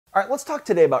All right, let's talk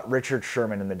today about Richard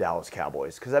Sherman and the Dallas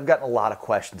Cowboys, because I've gotten a lot of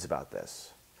questions about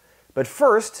this. But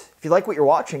first, if you like what you're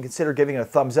watching, consider giving it a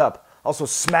thumbs up. Also,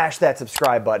 smash that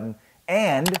subscribe button.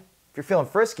 And if you're feeling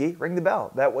frisky, ring the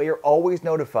bell. That way you're always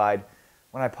notified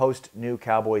when I post new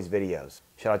Cowboys videos.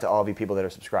 Shout out to all of you people that are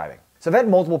subscribing. So I've had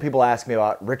multiple people ask me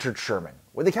about Richard Sherman.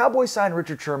 Would the Cowboys sign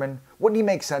Richard Sherman? Wouldn't he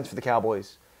make sense for the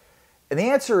Cowboys? And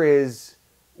the answer is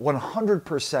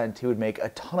 100% he would make a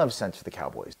ton of sense for the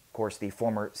Cowboys. Of course, the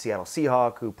former Seattle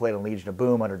Seahawk who played in Legion of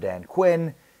Boom under Dan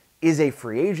Quinn is a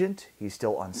free agent. He's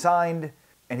still unsigned,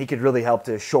 and he could really help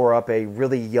to shore up a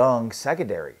really young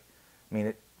secondary. I mean,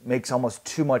 it makes almost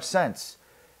too much sense.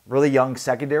 Really young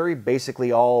secondary,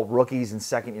 basically all rookies and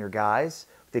second-year guys,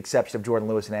 with the exception of Jordan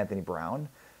Lewis and Anthony Brown,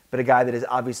 but a guy that is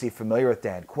obviously familiar with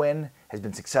Dan Quinn, has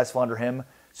been successful under him,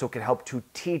 so it can help to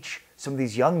teach some of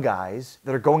these young guys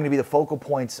that are going to be the focal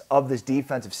points of this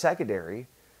defensive secondary,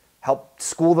 help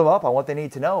school them up on what they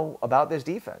need to know about this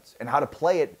defense and how to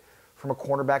play it from a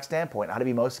cornerback standpoint, how to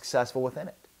be most successful within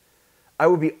it. I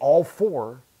would be all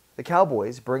for the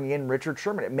Cowboys bringing in Richard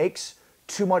Sherman. It makes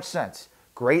too much sense.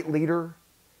 Great leader,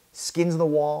 skins in the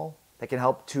wall that can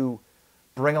help to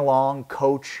bring along,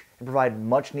 coach, and provide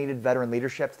much needed veteran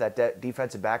leadership to that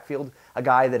defensive backfield. A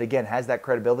guy that, again, has that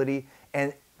credibility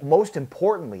and, most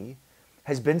importantly,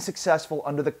 has been successful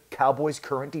under the Cowboys'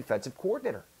 current defensive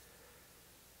coordinator.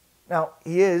 Now,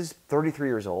 he is 33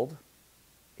 years old.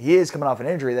 He is coming off an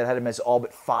injury that had him miss all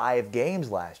but 5 games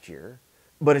last year.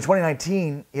 But in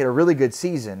 2019, he had a really good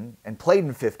season and played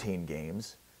in 15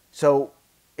 games. So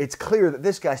it's clear that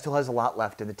this guy still has a lot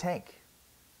left in the tank.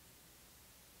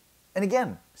 And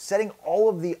again, setting all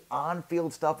of the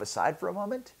on-field stuff aside for a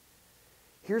moment,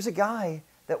 here's a guy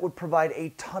that would provide a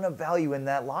ton of value in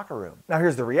that locker room. Now,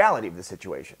 here's the reality of the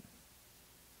situation.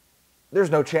 There's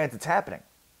no chance it's happening.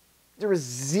 There is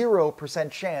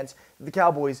 0% chance that the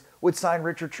Cowboys would sign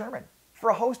Richard Sherman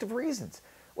for a host of reasons.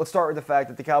 Let's start with the fact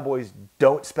that the Cowboys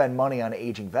don't spend money on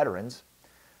aging veterans.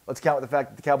 Let's count with the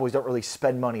fact that the Cowboys don't really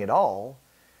spend money at all.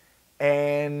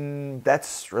 And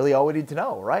that's really all we need to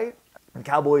know, right? The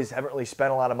Cowboys haven't really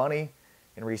spent a lot of money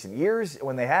in recent years.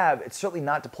 When they have, it's certainly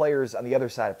not to players on the other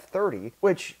side of 30,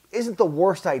 which isn't the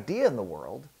worst idea in the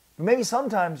world. But maybe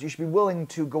sometimes you should be willing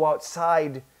to go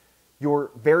outside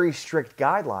your very strict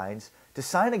guidelines to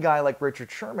sign a guy like Richard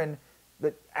Sherman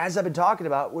that, as I've been talking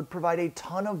about, would provide a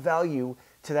ton of value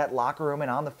to that locker room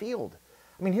and on the field.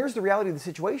 I mean, here's the reality of the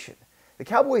situation. The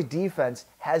Cowboys' defense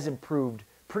has improved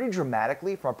pretty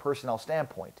dramatically from a personnel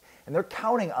standpoint, and they're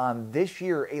counting on this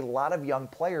year a lot of young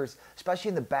players, especially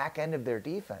in the back end of their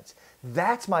defense.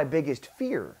 That's my biggest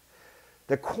fear.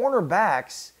 The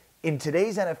cornerbacks in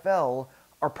today's NFL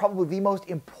are probably the most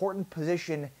important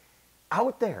position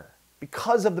out there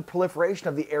because of the proliferation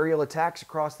of the aerial attacks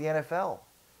across the NFL.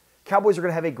 Cowboys are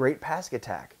going to have a great passing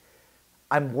attack.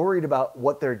 I'm worried about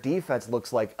what their defense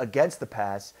looks like against the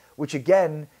pass, which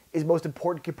again is the most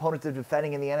important component of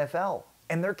defending in the NFL.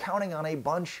 And they're counting on a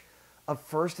bunch of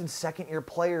first and second year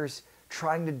players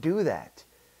trying to do that.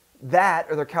 That,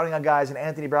 or they're counting on guys in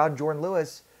Anthony Brown, Jordan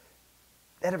Lewis,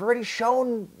 that have already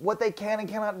shown what they can and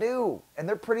cannot do. And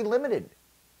they're pretty limited.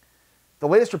 The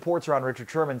latest reports around Richard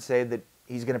Sherman say that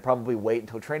he's going to probably wait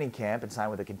until training camp and sign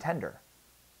with a contender.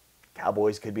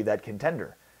 Cowboys could be that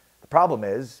contender. The problem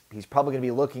is he's probably going to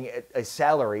be looking at a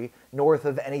salary north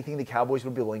of anything the Cowboys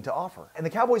would be willing to offer. And the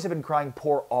Cowboys have been crying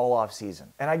poor all off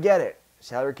season. And I get it.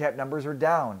 Salary cap numbers are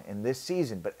down in this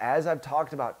season. But as I've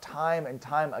talked about time and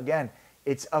time again,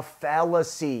 it's a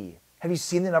fallacy. Have you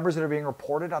seen the numbers that are being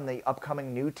reported on the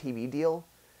upcoming new TV deal?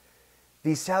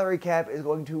 The salary cap is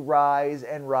going to rise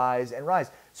and rise and rise.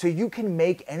 So you can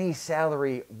make any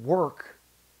salary work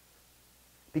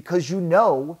because you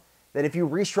know that if you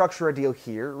restructure a deal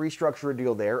here, restructure a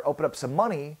deal there, open up some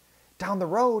money, down the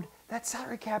road, that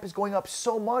salary cap is going up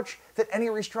so much that any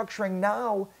restructuring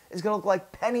now is going to look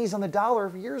like pennies on the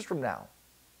dollar years from now.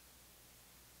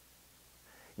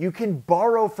 You can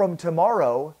borrow from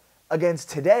tomorrow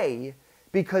against today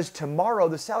because tomorrow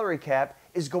the salary cap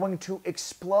is going to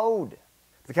explode.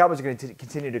 The Cowboys are going to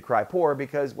continue to cry poor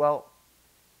because, well,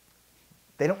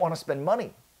 they don't want to spend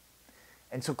money.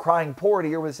 And so crying poor to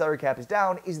year where the salary cap is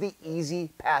down is the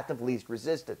easy path of least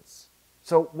resistance.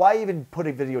 So why even put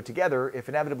a video together if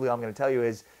inevitably all I'm going to tell you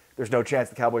is there's no chance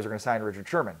the Cowboys are going to sign Richard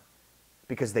Sherman?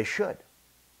 Because they should.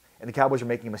 And the Cowboys are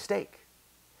making a mistake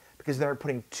because they're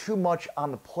putting too much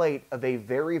on the plate of a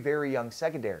very, very young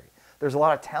secondary. There's a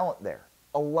lot of talent there.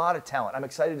 A lot of talent. I'm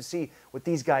excited to see what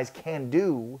these guys can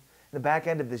do in the back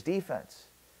end of this defense.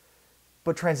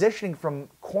 But transitioning from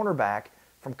cornerback,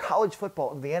 from college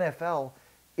football to the NFL,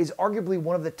 is arguably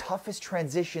one of the toughest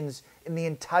transitions in the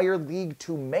entire league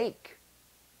to make.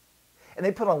 And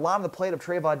they put a lot on the plate of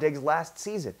Trayvon Diggs last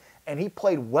season, and he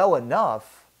played well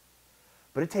enough,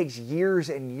 but it takes years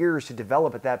and years to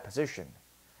develop at that position.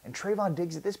 And Trayvon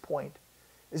Diggs at this point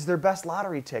is their best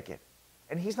lottery ticket,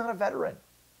 and he's not a veteran.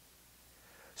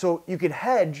 So you could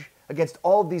hedge against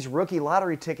all of these rookie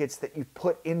lottery tickets that you've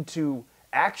put into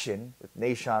action with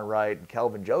Nahshon Wright and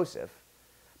Kelvin Joseph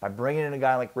by bringing in a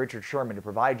guy like Richard Sherman to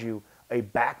provide you a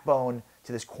backbone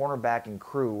to this cornerbacking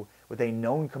crew with a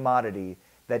known commodity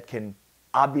that can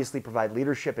obviously provide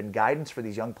leadership and guidance for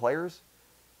these young players,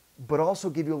 but also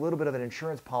give you a little bit of an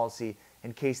insurance policy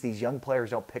in case these young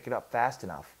players don't pick it up fast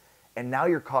enough. And now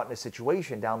you're caught in a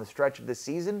situation down the stretch of this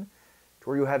season to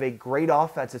where you have a great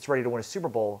offense that's ready to win a Super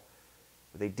Bowl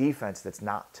with a defense that's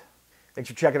not. Thanks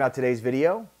for checking out today's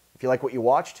video. If you like what you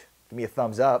watched, give me a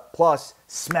thumbs up. Plus,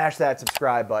 smash that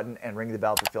subscribe button and ring the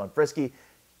bell if you're feeling frisky.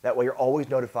 That way you're always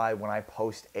notified when I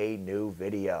post a new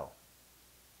video.